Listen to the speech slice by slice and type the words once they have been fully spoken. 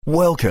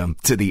Welcome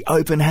to the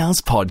Open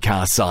House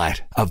podcast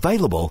site,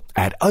 available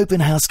at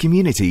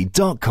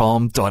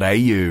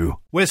openhousecommunity.com.au.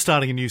 We're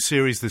starting a new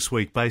series this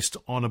week based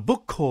on a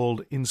book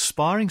called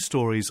Inspiring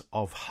Stories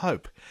of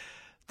Hope.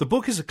 The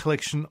book is a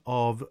collection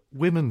of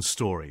women's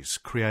stories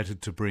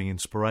created to bring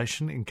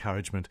inspiration,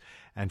 encouragement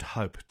and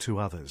hope to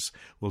others.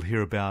 We'll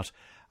hear about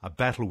a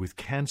battle with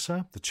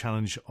cancer, the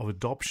challenge of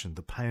adoption,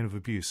 the pain of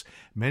abuse,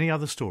 many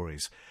other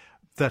stories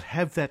that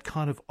have that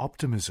kind of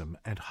optimism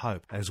and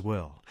hope as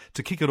well.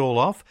 To kick it all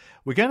off,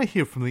 we're going to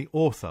hear from the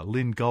author,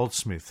 Lynn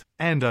Goldsmith,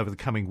 and over the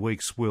coming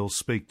weeks we'll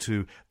speak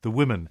to the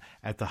women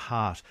at the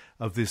heart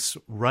of this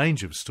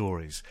range of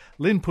stories.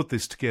 Lynn put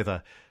this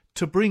together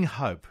to bring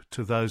hope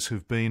to those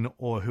who've been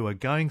or who are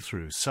going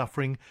through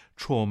suffering,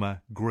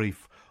 trauma,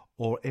 grief,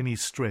 or any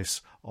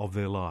stress of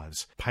their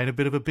lives. Paint a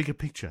bit of a bigger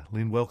picture.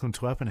 Lynn, welcome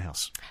to Open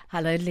House.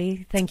 Hello,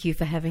 Lee. Thank you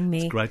for having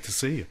me. It's great to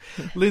see you.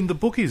 Lynn, the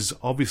book is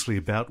obviously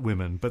about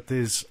women, but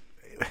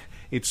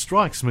it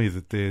strikes me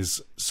that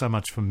there's so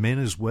much for men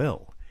as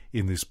well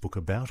in this book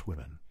about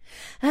women.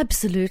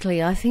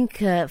 Absolutely. I think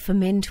for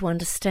men to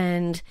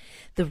understand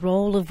the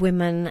role of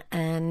women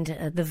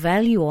and the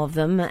value of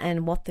them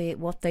and what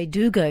they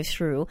do go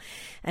through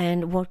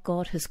and what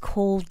God has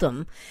called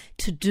them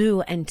to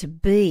do and to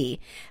be,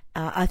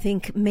 I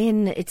think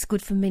it's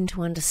good for men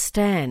to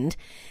understand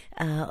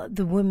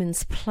the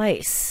women's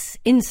place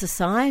in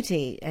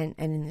society and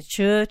in the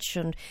church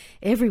and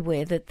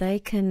everywhere, that they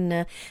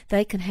can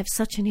have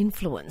such an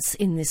influence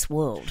in this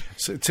world.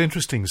 So it's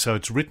interesting. So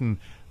it's written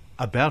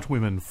about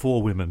women,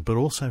 for women, but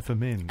also for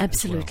men.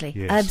 Absolutely, as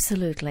well. Yes.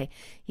 Absolutely,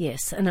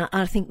 yes. And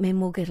I think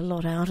men will get a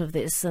lot out of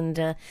this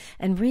and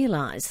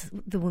realise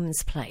the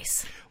woman's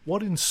place.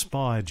 What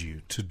inspired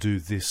you to do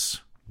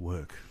this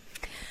work?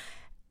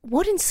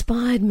 What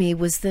inspired me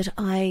was that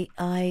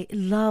I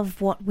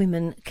love what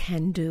women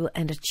can do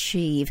and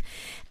achieve,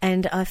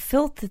 and I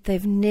felt that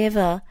they've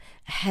never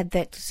had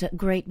that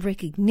great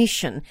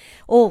recognition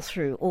all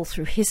through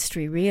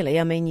history, really.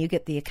 I mean, you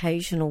get the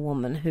occasional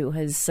woman who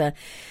has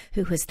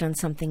done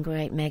something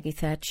great, Maggie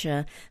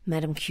Thatcher,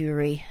 Madame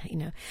Curie,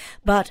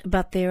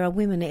 but there are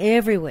women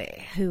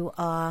everywhere who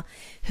are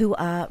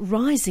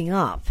rising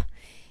up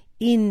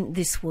in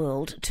this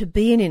world to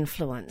be an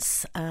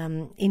influence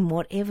in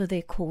whatever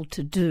they're called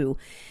to do.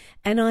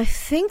 And I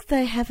think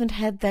they haven't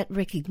had that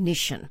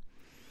recognition.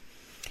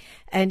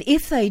 And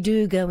if they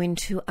do go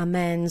into a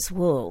man's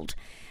world,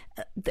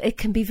 it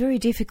can be very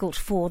difficult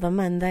for them,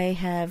 and they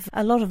have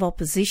a lot of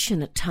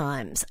opposition at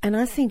times. And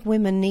I think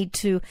women need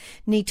to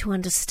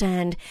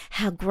understand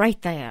how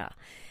great they are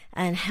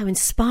and how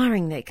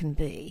inspiring they can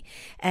be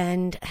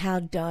and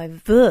how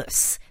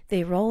diverse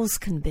their roles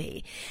can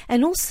be.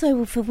 And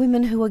also for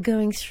women who are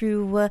going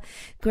through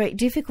great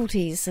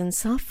difficulties and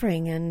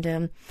suffering,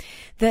 and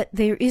that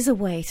there is a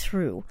way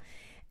through.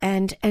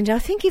 And I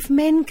think if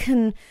men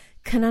can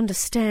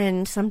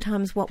understand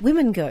sometimes what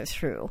women go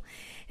through,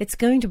 it's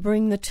going to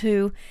bring the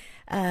two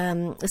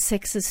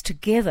sexes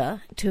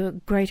together to a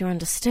greater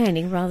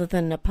understanding rather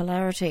than a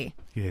polarity.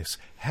 Yes.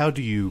 How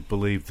do you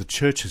believe the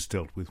church has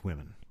dealt with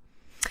women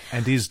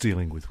and is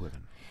dealing with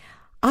women?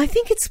 I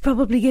think it's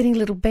probably getting a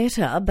little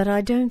better, but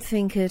I don't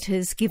think it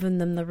has given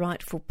them the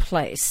rightful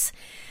place.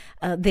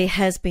 There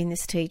has been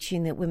this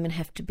teaching that women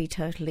have to be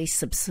totally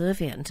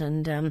subservient,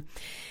 and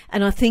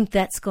I think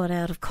that's got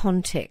out of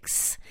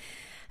context,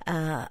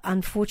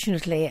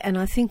 unfortunately. And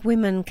I think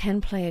women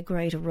can play a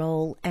greater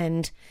role,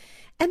 and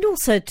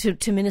also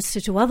to minister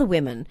to other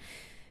women.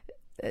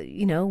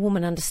 A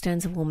woman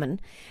understands a woman,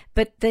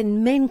 but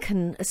then men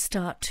can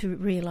start to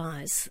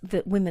realise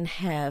that women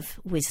have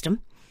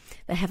wisdom,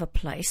 they have a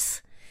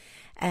place,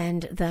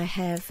 and they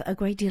have a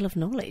great deal of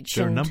knowledge.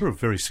 There are a number of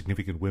very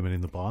significant women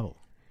in the Bible.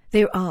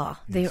 There are.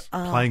 Yes, there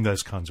are. Playing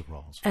those kinds of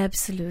roles.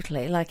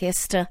 Absolutely. Like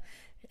Esther,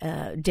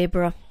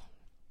 Deborah,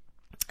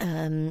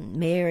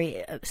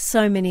 Mary,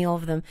 so many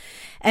of them.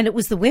 And it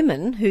was the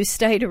women who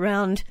stayed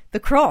around the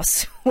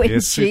cross when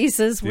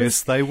Jesus was...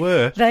 Yes, they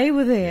were. They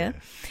were there.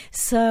 Yeah.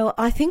 So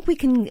I think we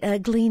can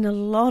glean a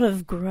lot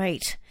of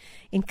great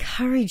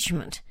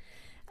encouragement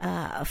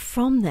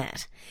from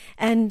that.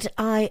 And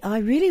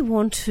I really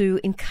want to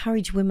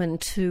encourage women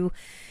to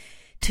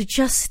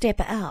just step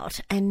out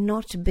and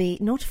not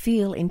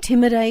feel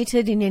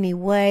intimidated in any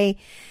way,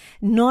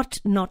 not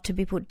to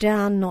be put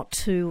down, not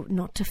to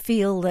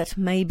feel that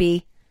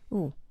maybe,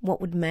 what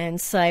would man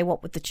say,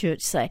 what would the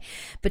church say,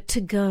 but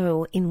to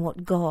go in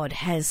what God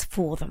has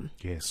for them.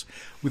 Yes.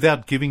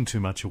 Without giving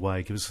too much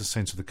away, give us a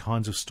sense of the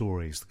kinds of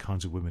stories, the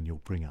kinds of women you'll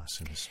bring us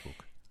in this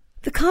book.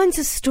 The kinds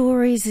of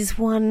stories is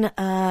one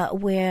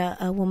where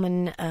a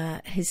woman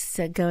is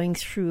going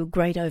through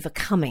great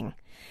overcoming.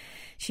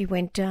 She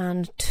went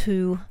down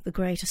to the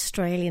Great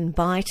Australian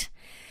Bight,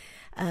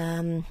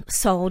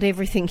 sold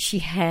everything she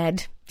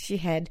had. She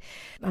had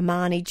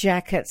Armani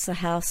jackets, a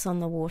house on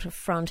the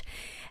waterfront,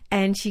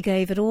 and she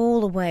gave it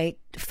all away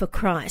for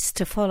Christ,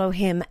 to follow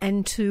him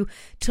and to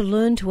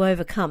learn to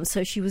overcome.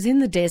 So she was in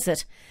the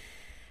desert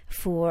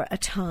for a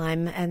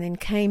time and then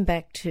came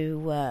back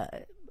to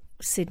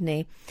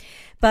Sydney.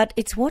 But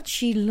it's what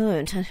she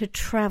learnt and her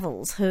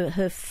travels,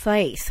 her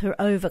faith, her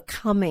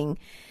overcoming,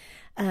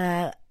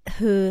 her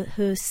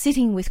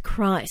sitting with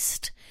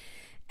Christ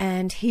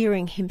and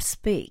hearing him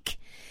speak.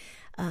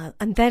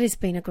 And that has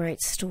been a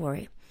great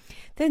story.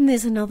 Then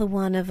there's another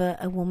one of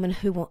a woman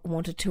who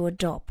wanted to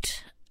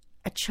adopt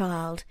a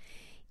child,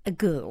 a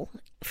girl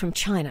from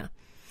China.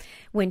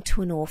 Went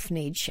to an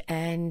orphanage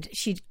and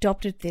she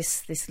adopted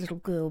this little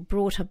girl,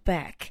 brought her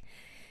back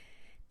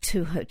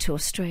to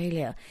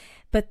Australia.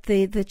 But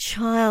the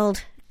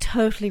child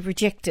totally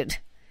rejected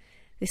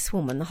this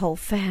woman, the whole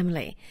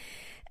family.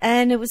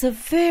 And it was a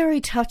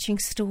very touching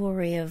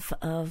story of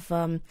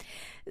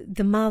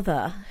the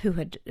mother who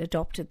had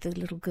adopted the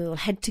little girl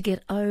had to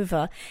get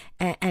over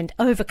and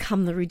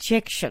overcome the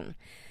rejection.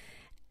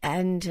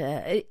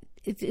 And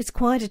it's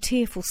quite a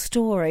tearful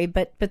story,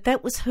 but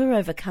that was her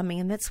overcoming,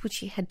 and that's what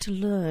she had to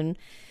learn,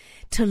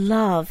 to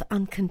love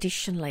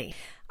unconditionally.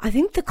 I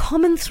think the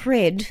common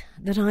thread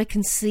that I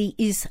can see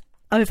is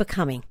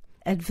overcoming.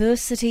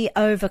 Adversity,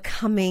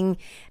 overcoming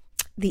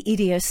the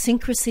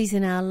idiosyncrasies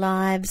in our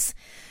lives,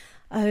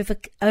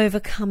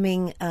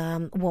 overcoming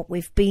what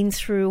we've been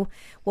through,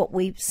 what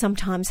we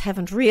sometimes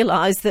haven't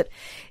realised that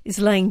is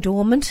laying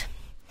dormant.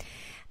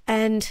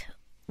 And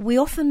we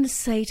often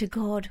say to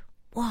God,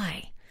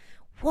 why?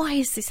 Why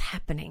is this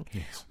happening?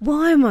 Yes.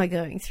 Why am I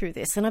going through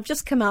this? And I've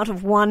just come out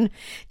of one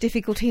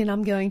difficulty and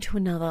I'm going to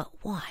another.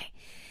 Why?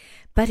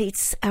 But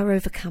it's our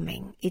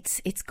overcoming.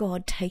 It's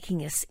God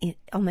taking us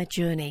on that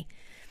journey.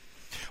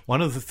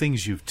 One of the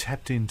things you've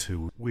tapped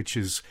into, which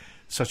is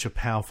such a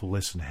powerful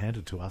lesson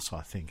handed to us,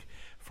 I think,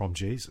 from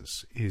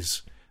Jesus,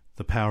 is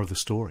the power of the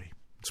story.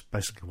 It's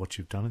basically what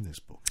you've done in this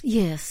book.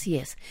 Yes.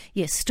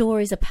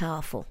 Stories are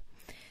powerful,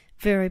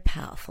 very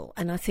powerful.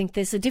 And I think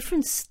there's a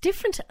different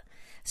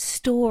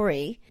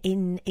story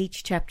in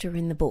each chapter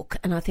in the book,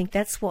 and I think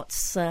that's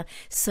what's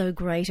so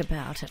great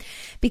about it,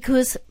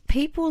 because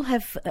people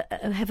have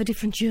a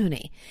different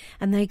journey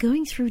and they're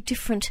going through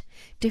different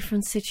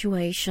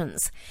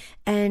situations,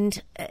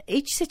 and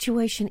each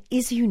situation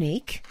is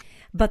unique,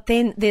 but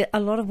then a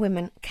lot of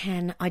women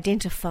can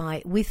identify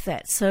with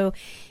that. So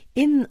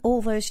in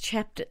all those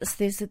chapters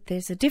there's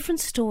a different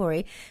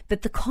story,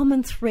 but the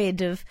common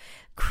thread of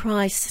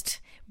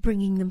Christ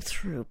bringing them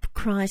through,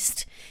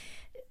 Christ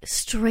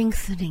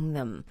strengthening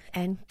them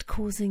and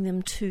causing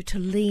them to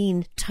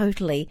lean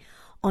totally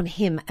on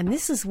him. And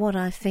this is what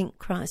I think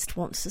Christ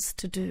wants us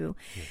to do,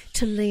 yes.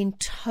 To lean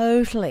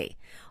totally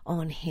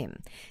on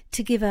him,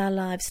 to give our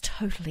lives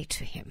totally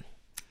to him.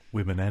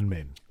 Women and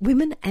men.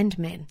 Women and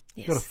men,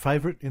 yes. Got a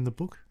favourite in the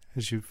book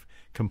as you've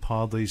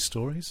compiled these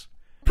stories?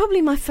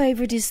 Probably my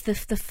favourite is the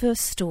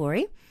first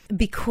story,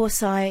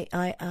 because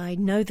I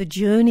know the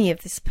journey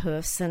of this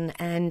person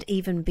and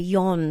even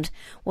beyond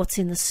what's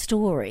in the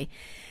story,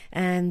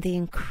 and the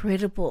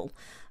incredible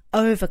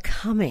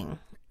overcoming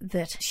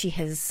that she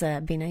has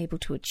been able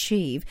to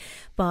achieve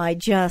by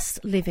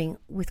just living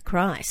with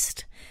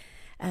Christ.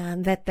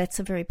 That's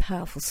a very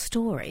powerful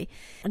story.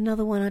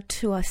 Another one or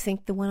two, I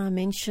think the one I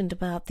mentioned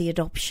about the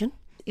adoption,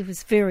 it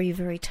was very,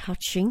 very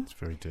touching. It's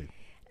very deep.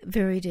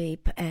 Very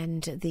deep,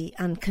 and the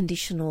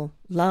unconditional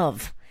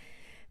love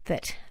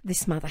that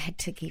this mother had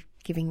to give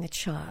giving the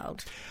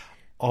child.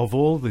 Of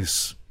all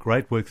this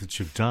great work that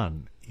you've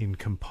done in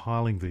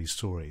compiling these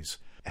stories,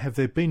 have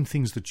there been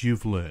things that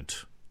you've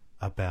learnt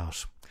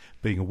about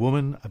being a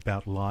woman,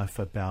 about life,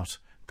 about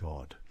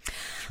God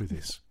through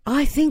this?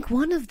 I think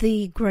one of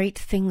the great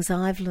things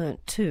I've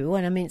learnt too,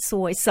 and I mean it's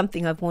always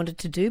something I've wanted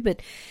to do, but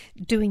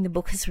doing the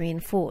book has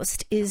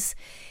reinforced, is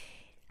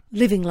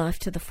living life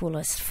to the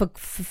fullest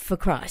for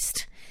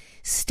Christ.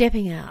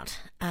 Stepping out,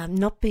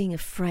 not being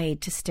afraid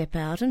to step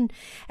out.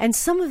 And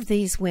some of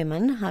these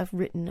women I've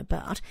written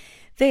about,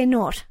 they're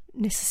not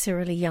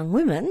necessarily young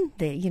women,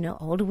 they're,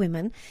 older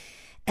women,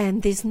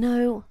 and there's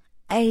no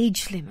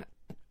age limit.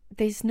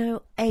 There's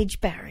no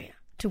age barrier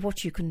to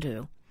what you can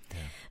do. Yeah.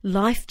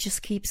 Life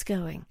just keeps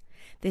going.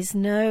 There's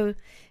no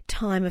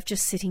time of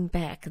just sitting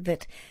back,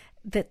 that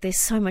there's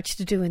so much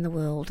to do in the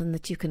world and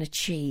that you can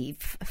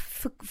achieve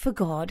for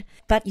God,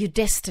 but your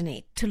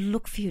destiny, to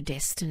look for your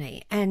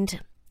destiny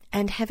and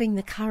having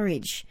the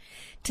courage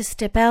to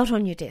step out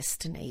on your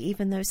destiny,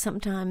 even though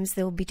sometimes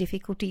there'll be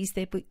difficulties,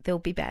 there'll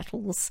be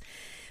battles,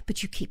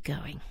 but you keep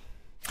going.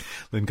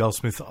 Lynn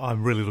Goldsmith,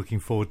 I'm really looking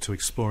forward to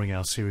exploring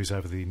our series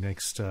over the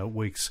next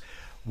weeks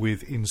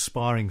with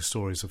inspiring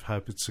stories of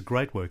hope. It's a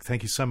great work.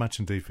 Thank you so much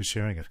indeed for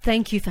sharing it.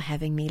 Thank you for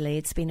having me, Lee.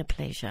 It's been a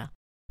pleasure.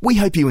 We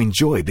hope you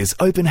enjoyed this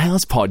Open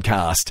House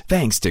podcast,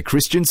 thanks to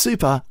Christian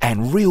Super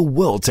and Real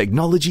World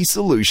Technology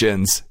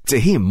Solutions.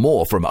 To hear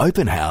more from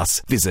Open House,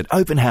 visit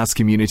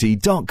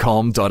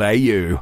openhousecommunity.com.au.